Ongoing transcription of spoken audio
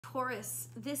Taurus,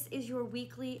 this is your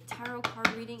weekly tarot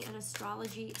card reading and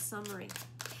astrology summary.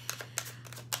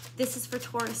 This is for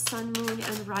Taurus, sun, moon,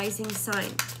 and rising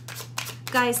sign.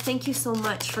 Guys, thank you so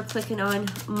much for clicking on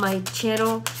my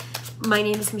channel. My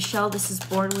name is Michelle. This is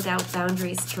Born Without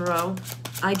Boundaries Tarot.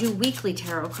 I do weekly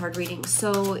tarot card readings,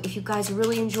 so if you guys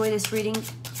really enjoy this reading,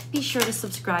 be sure to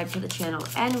subscribe to the channel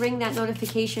and ring that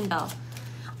notification bell.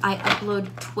 I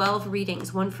upload 12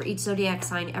 readings, one for each zodiac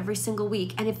sign every single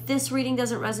week. And if this reading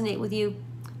doesn't resonate with you,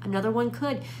 another one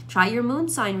could. Try your moon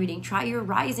sign reading, try your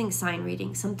rising sign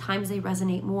reading. Sometimes they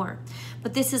resonate more.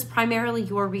 But this is primarily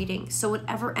your reading. So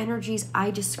whatever energies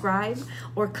I describe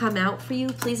or come out for you,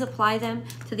 please apply them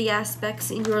to the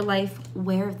aspects in your life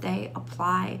where they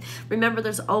apply. Remember,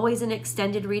 there's always an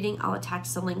extended reading. I'll attach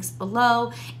some links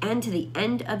below and to the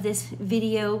end of this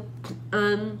video.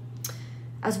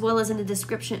 As well as in the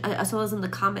description, as well as in the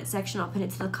comment section. I'll pin it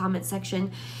to the comment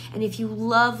section. And if you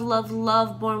love, love,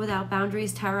 love Born Without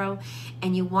Boundaries Tarot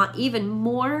and you want even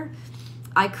more,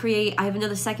 I have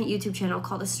another second YouTube channel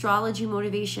called Astrology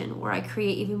Motivation, where I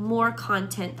create even more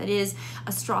content that is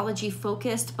astrology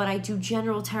focused, but I do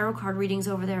general tarot card readings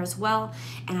over there as well.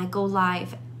 And I go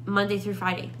live Monday through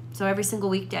Friday, so every single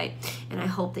weekday. And I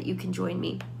hope that you can join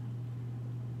me.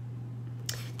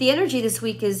 The energy this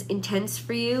week is intense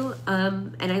for you,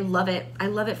 and I love it. I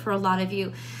love it for a lot of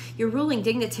you. Your ruling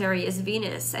dignitary is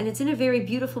Venus, and it's in a very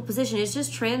beautiful position. It's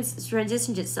just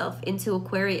transitioned itself into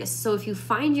Aquarius. So if you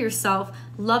find yourself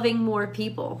loving more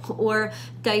people or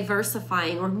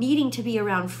diversifying or needing to be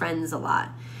around friends a lot,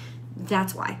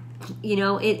 that's why. You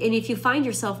know, and if you find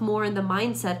yourself more in the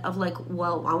mindset of like,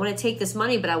 well, I want to take this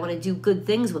money, but I want to do good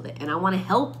things with it, and I want to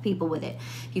help people with it.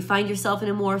 If you find yourself in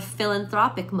a more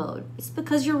philanthropic mode, it's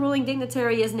because your ruling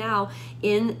dignitary is now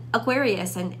in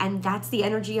Aquarius, and that's the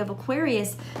energy of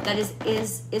Aquarius that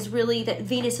is really, that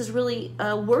Venus is really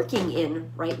working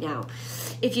in right now.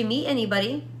 If you meet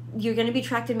anybody, you're going to be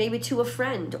attracted maybe to a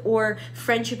friend, or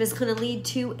friendship is going to lead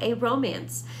to a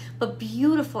romance. But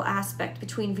beautiful aspect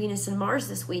between Venus and Mars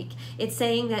this week. It's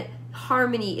saying that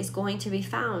harmony is going to be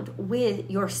found with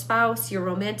your spouse, your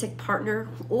romantic partner,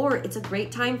 or it's a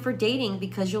great time for dating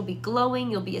because you'll be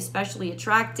glowing, you'll be especially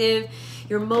attractive,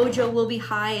 your mojo will be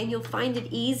high, and you'll find it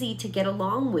easy to get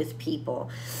along with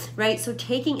people, right? So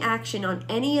taking action on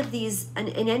any of these, in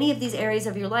any of these areas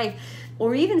of your life,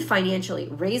 or even financially,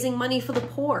 raising money for the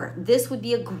poor, this would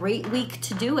be a great week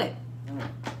to do it.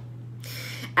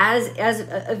 As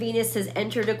Venus has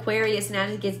entered Aquarius, and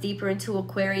as it gets deeper into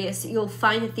Aquarius, you'll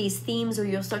find that these themes, or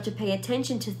you'll start to pay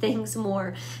attention to things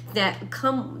more that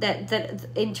come, that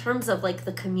in terms of like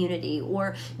the community,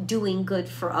 or doing good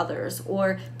for others,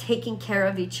 or taking care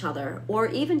of each other, or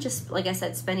even just, like I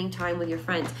said, spending time with your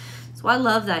friends. So I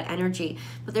love that energy,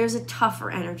 but there's a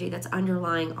tougher energy that's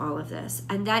underlying all of this,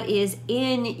 and that is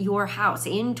in your house,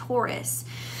 in Taurus.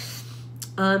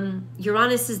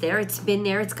 Uranus is there. It's been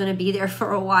there. It's going to be there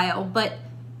for a while. But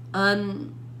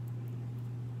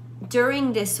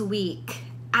during this week,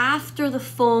 after the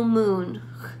full moon,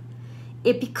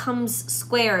 it becomes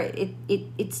square.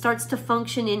 It starts to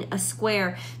function in a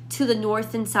square to the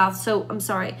north and south. So, I'm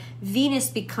sorry,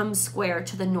 Venus becomes square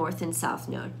to the north and south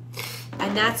node.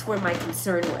 And that's where my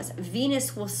concern was.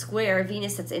 Venus will square,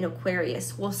 Venus that's in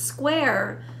Aquarius, will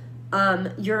square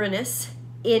Uranus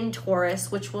in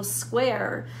Taurus, which will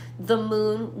square the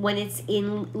moon when it's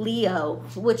in Leo,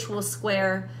 which will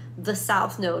square the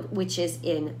south node, which is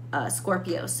in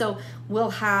Scorpio. So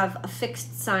we'll have a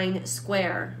fixed sign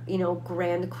square, you know,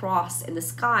 grand cross in the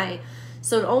sky.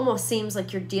 So it almost seems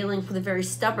like you're dealing with a very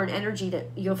stubborn energy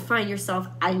that you'll find yourself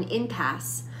at an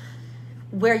impasse.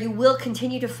 Where you will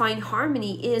continue to find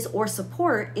harmony is, or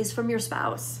support is, from your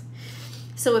spouse.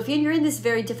 So if you're in this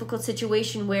very difficult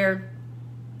situation where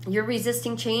you're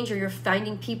resisting change, or you're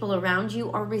finding people around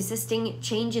you are resisting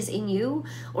changes in you,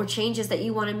 or changes that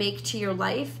you want to make to your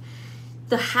life,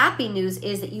 the happy news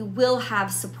is that you will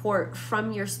have support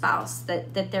from your spouse,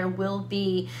 that there will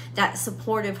be that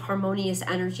supportive, harmonious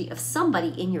energy of somebody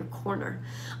in your corner.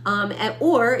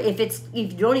 Or if you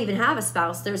don't even have a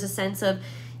spouse, there's a sense of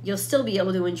you'll still be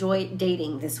able to enjoy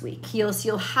dating this week.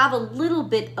 You'll have a little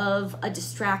bit of a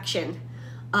distraction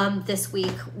this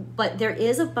week, but there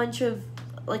is a bunch of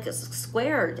like a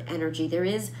squared energy. There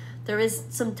is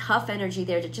some tough energy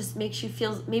there that just makes you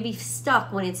feel maybe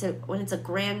stuck when it's a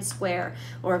grand square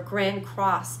or a grand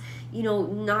cross, you know,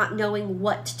 not knowing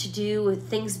what to do,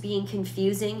 things being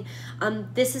confusing.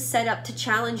 This is set up to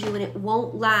challenge you, and it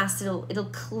won't last. It'll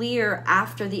clear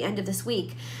after the end of this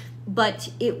week.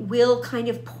 but it will kind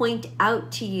of point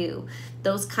out to you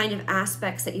those kind of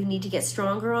aspects that you need to get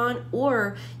stronger on,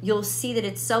 or you'll see that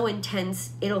it's so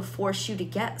intense, it'll force you to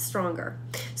get stronger.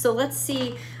 So let's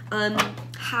see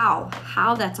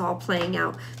how that's all playing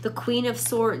out. The Queen of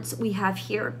Swords we have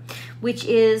here, which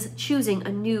is choosing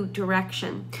a new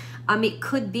direction. It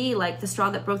could be like the straw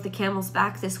that broke the camel's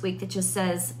back this week that just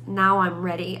says, now I'm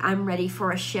ready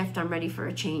for a shift, I'm ready for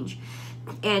a change.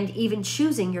 And even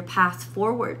choosing your path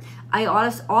forward. I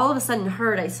all of a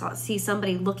sudden see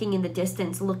somebody looking in the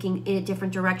distance, looking in a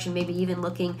different direction, maybe even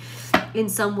looking in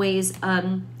some ways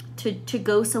to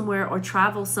go somewhere or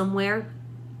travel somewhere.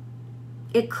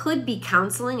 It could be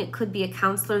counseling, it could be a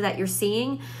counselor that you're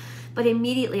seeing, but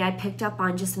immediately I picked up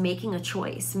on just making a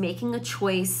choice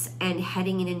and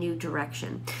heading in a new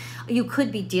direction. You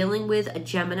could be dealing with a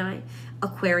Gemini,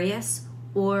 Aquarius,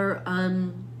 or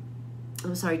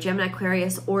Gemini,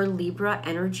 Aquarius, or Libra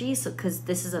energy. So, because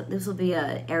this will be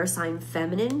a air sign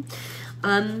feminine.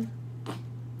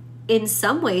 In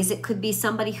some ways, it could be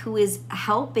somebody who is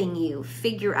helping you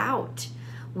figure out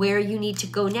where you need to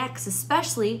go next.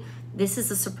 Especially, this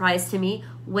is a surprise to me,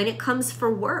 when it comes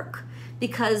for work,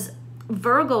 because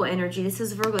Virgo energy. This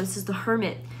is Virgo. This is the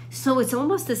Hermit. So it's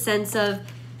almost a sense of,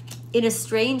 in a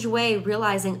strange way,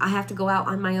 realizing I have to go out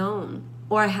on my own,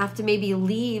 or I have to maybe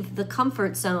leave the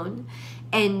comfort zone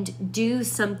and do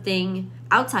something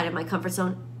outside of my comfort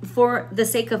zone for the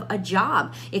sake of a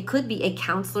job. It could be a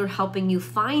counselor helping you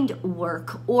find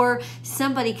work, or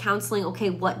somebody counseling,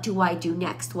 okay, what do I do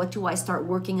next? What do I start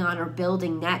working on or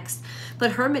building next?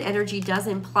 But Hermit energy does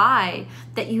imply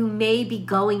that you may be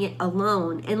going it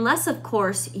alone, unless, of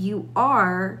course, you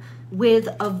are with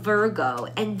a Virgo.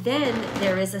 And then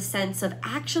there is a sense of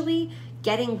actually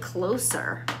getting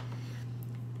closer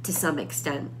to some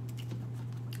extent.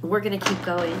 We're going to keep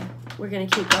going. We're going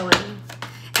to keep going.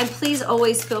 And please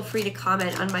always feel free to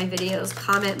comment on my videos.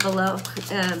 Comment below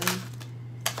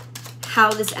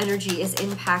how this energy is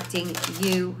impacting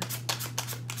you.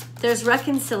 There's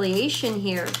reconciliation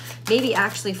here. Maybe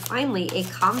actually finally a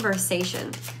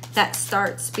conversation that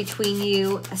starts between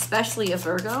you, especially a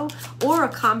Virgo, or a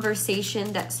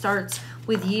conversation that starts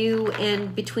with you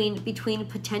and between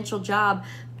potential job.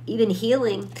 Even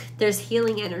healing. There's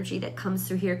healing energy that comes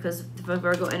through here, because the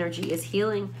Virgo energy is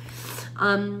healing.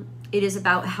 It is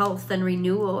about health and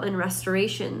renewal and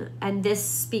restoration, and this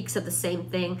speaks of the same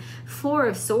thing. Four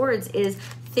of Swords is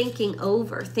thinking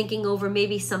over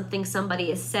maybe something somebody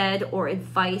has said, or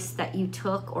advice that you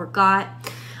took or got,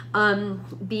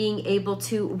 being able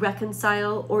to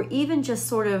reconcile, or even just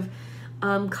sort of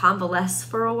convalesce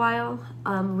for a while,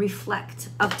 reflect,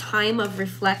 a time of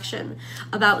reflection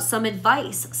about some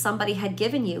advice somebody had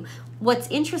given you. What's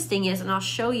interesting is, and I'll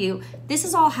show you, this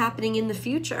is all happening in the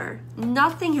future.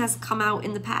 Nothing has come out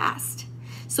in the past.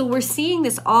 So we're seeing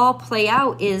this all play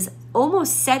out, is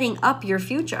almost setting up your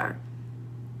future.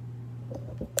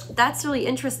 That's really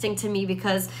interesting to me,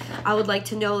 because I would like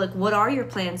to know, like, what are your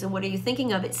plans and what are you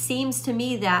thinking of? It seems to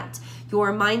me that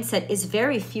your mindset is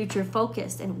very future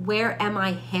focused, and where am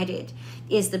I headed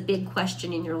is the big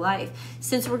question in your life.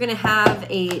 Since we're going to have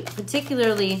a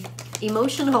particularly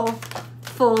emotional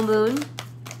full moon,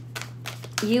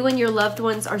 you and your loved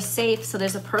ones are safe. So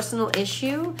there's a personal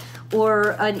issue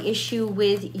or an issue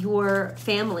with your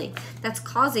family that's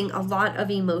causing a lot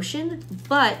of emotion,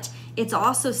 but it's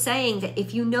also saying that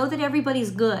if you know that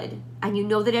everybody's good and you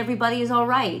know that everybody is all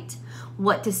right,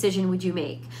 what decision would you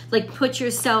make? Like, putting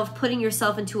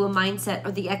yourself into a mindset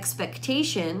or the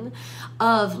expectation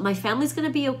of, my family's going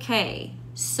to be okay.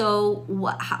 So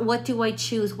what do I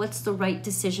choose? What's the right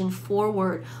decision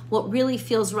forward? What really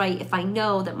feels right if I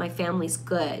know that my family's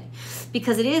good?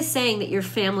 Because it is saying that your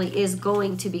family is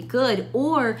going to be good,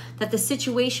 or that the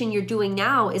situation you're doing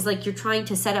now is like you're trying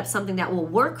to set up something that will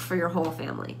work for your whole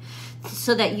family,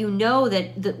 so that you know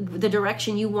that the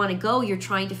direction you want to go, you're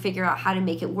trying to figure out how to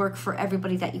make it work for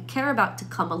everybody that you care about to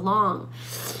come along.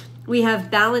 We have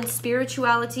balanced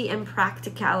spirituality and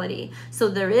practicality. So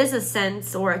there is a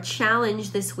sense or a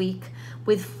challenge this week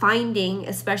with finding,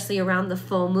 especially around the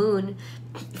full moon,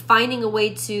 finding a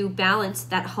way to balance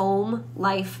that home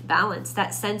life balance,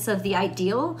 that sense of the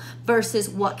ideal versus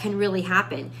what can really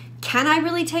happen. Can I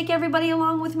really take everybody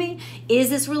along with me?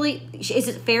 Is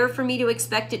it fair for me to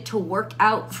expect it to work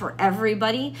out for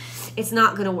everybody? It's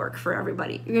not going to work for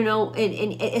everybody, you know,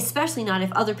 and especially not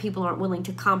if other people aren't willing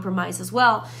to compromise as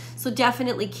well. So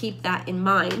definitely keep that in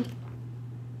mind.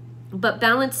 But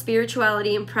balanced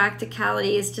spirituality and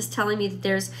practicality is just telling me that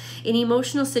there's an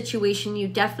emotional situation. You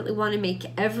definitely want to make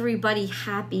everybody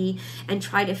happy and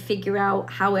try to figure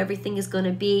out how everything is going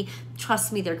to be.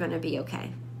 Trust me, they're going to be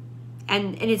okay.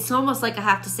 And it's almost like I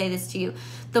have to say this to you.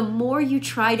 The more you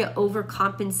try to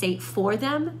overcompensate for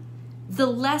them, the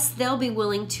less they'll be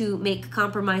willing to make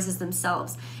compromises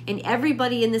themselves. And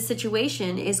everybody in this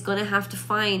situation is going to have to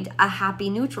find a happy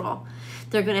neutral.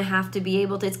 They're going to have to be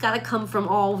able to, it's got to come from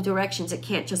all directions. It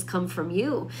can't just come from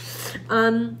you.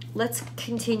 Let's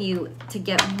continue to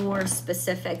get more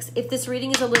specifics. If this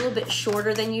reading is a little bit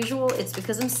shorter than usual, it's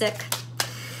because I'm sick.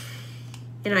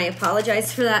 And I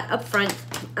apologize for that up front.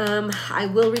 I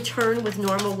will return with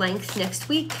normal length next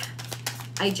week.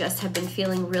 I just have been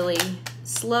feeling really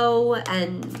slow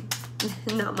and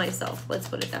not myself. Let's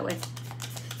put it that way.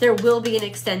 There will be an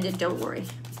extended, don't worry.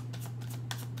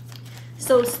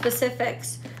 So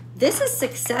specifics. This is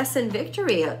success and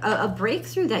victory, a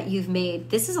breakthrough that you've made.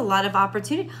 This is a lot of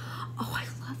opportunity. Oh, I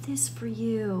love this for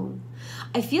you.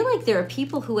 I feel like there are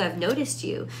people who have noticed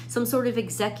you, some sort of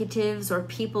executives or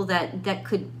people that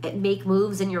could make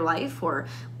moves in your life or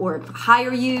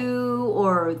hire you,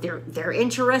 or they're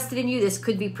interested in you. This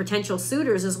could be potential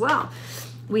suitors as well.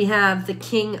 We have the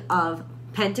King of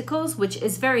Pentacles, which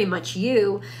is very much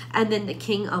you, and then the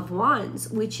King of Wands,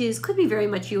 which could be very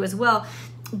much you as well.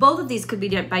 Both of these could be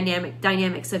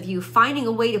dynamics of you finding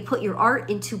a way to put your art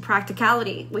into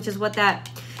practicality, which is what that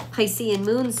Piscean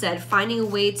moon said, finding a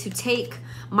way to take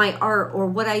my art or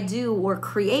what I do or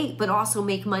create, but also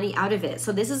make money out of it.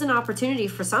 So this is an opportunity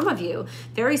for some of you,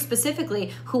 very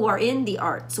specifically, who are in the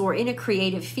arts or in a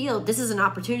creative field. This is an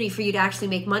opportunity for you to actually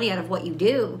make money out of what you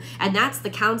do. And that's the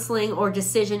counseling or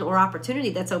decision or opportunity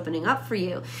that's opening up for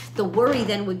you. The worry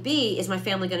then would be, is my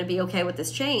family going to be okay with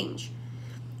this change?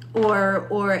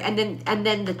 And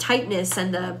then the tightness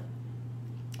and the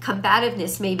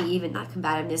combativeness, maybe even not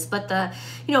combativeness, but the,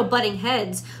 butting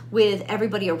heads with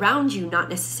everybody around you, not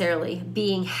necessarily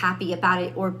being happy about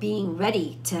it or being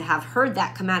ready to have heard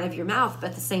that come out of your mouth.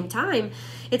 But at the same time,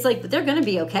 it's like, but they're going to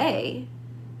be okay.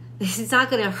 It's not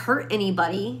going to hurt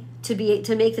anybody to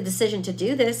make the decision to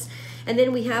do this. And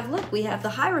then we have the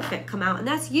Hierophant come out, and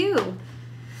that's you.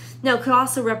 Now, it could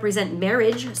also represent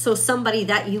marriage. So somebody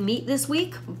that you meet this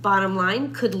week, bottom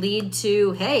line, could lead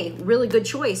to, hey, really good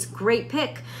choice, great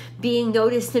pick, being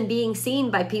noticed and being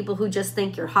seen by people who just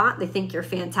think you're hot, they think you're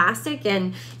fantastic,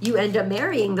 and you end up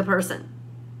marrying the person,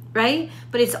 right?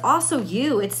 But it's also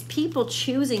you. It's people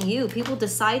choosing you, people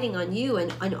deciding on you,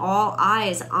 and all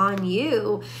eyes on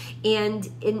you, and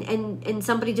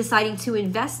somebody deciding to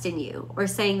invest in you, or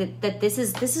saying that this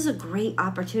is a great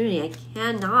opportunity. I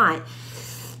cannot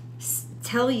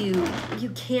tell you, you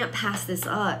can't pass this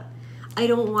up. I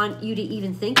don't want you to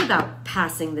even think about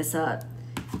passing this up.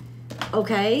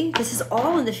 Okay? This is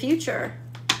all in the future.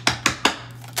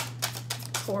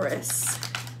 Taurus.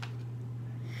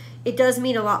 It does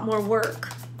mean a lot more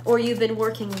work, or you've been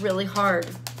working really hard.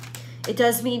 It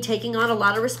does mean taking on a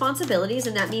lot of responsibilities,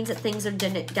 and that means that things and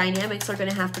dynamics are going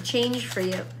to have to change for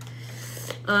you.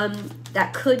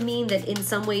 That could mean that in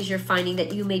some ways you're finding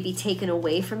that you may be taken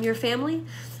away from your family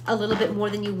a little bit more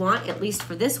than you want, at least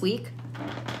for this week.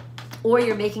 Or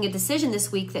you're making a decision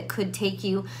this week that could take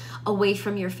you away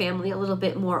from your family a little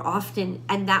bit more often,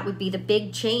 and that would be the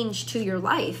big change to your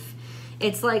life.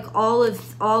 It's like all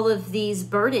of these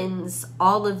burdens,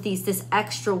 this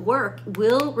extra work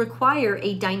will require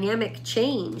a dynamic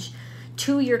change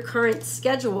to your current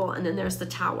schedule. And then there's the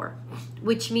Tower,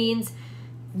 which means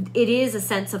it is a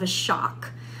sense of a shock.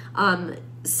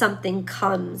 Something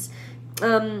comes.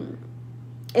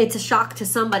 It's a shock to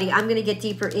somebody. I'm going to get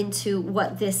deeper into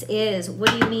what this is.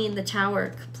 What do you mean, the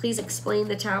Tower? Please explain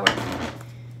the Tower.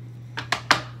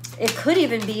 It could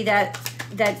even be that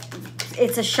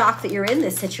it's a shock that you're in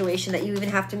this situation, that you even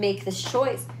have to make this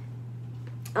choice.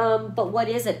 But what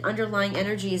is it? Underlying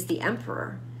energy is the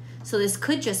Emperor. So this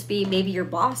could just be maybe your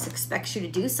boss expects you to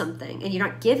do something and you're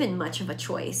not given much of a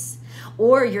choice.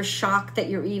 Or you're shocked that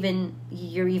you're even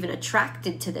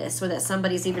attracted to this, or that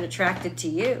somebody's even attracted to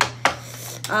you.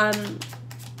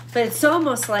 But it's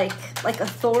almost like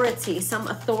authority, some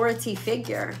authority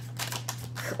figure.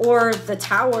 Or the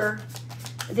Tower,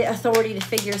 the authority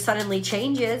figure suddenly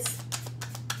changes.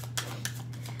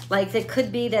 Like, it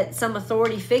could be that some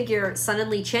authority figure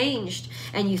suddenly changed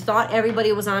and you thought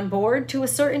everybody was on board to a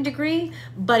certain degree,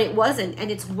 but it wasn't.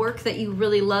 And it's work that you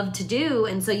really love to do.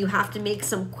 And so you have to make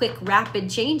some quick, rapid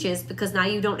changes, because now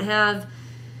you don't have,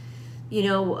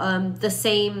 the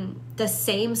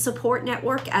same support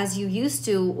network as you used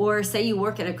to. Or say you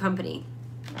work at a company.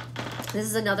 This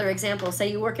is another example. Say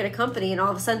you work at a company and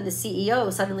all of a sudden the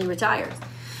CEO suddenly retires.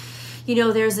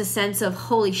 There's a sense of,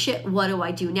 holy shit, what do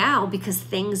I do now? Because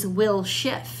things will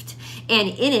shift. And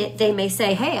in it, they may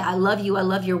say, hey, I love you, I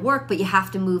love your work, but you have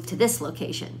to move to this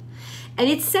location. And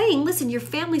it's saying, listen, your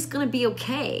family's going to be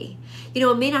okay. You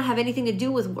know, it may not have anything to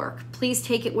do with work. Please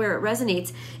take it where it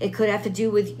resonates. It could have to do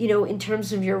with, you know, in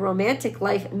terms of your romantic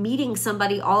life, meeting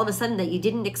somebody all of a sudden that you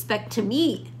didn't expect to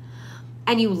meet.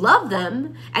 And you love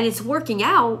them and it's working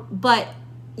out, but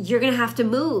you're going to have to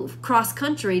move cross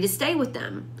country to stay with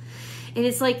them. And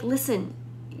it's like, listen,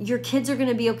 your kids are going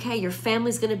to be okay. Your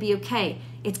family's going to be okay.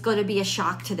 It's going to be a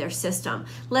shock to their system.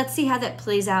 Let's see how that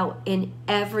plays out in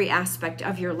every aspect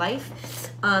of your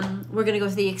life. We're going to go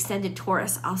to the extended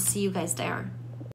Taurus. I'll see you guys there.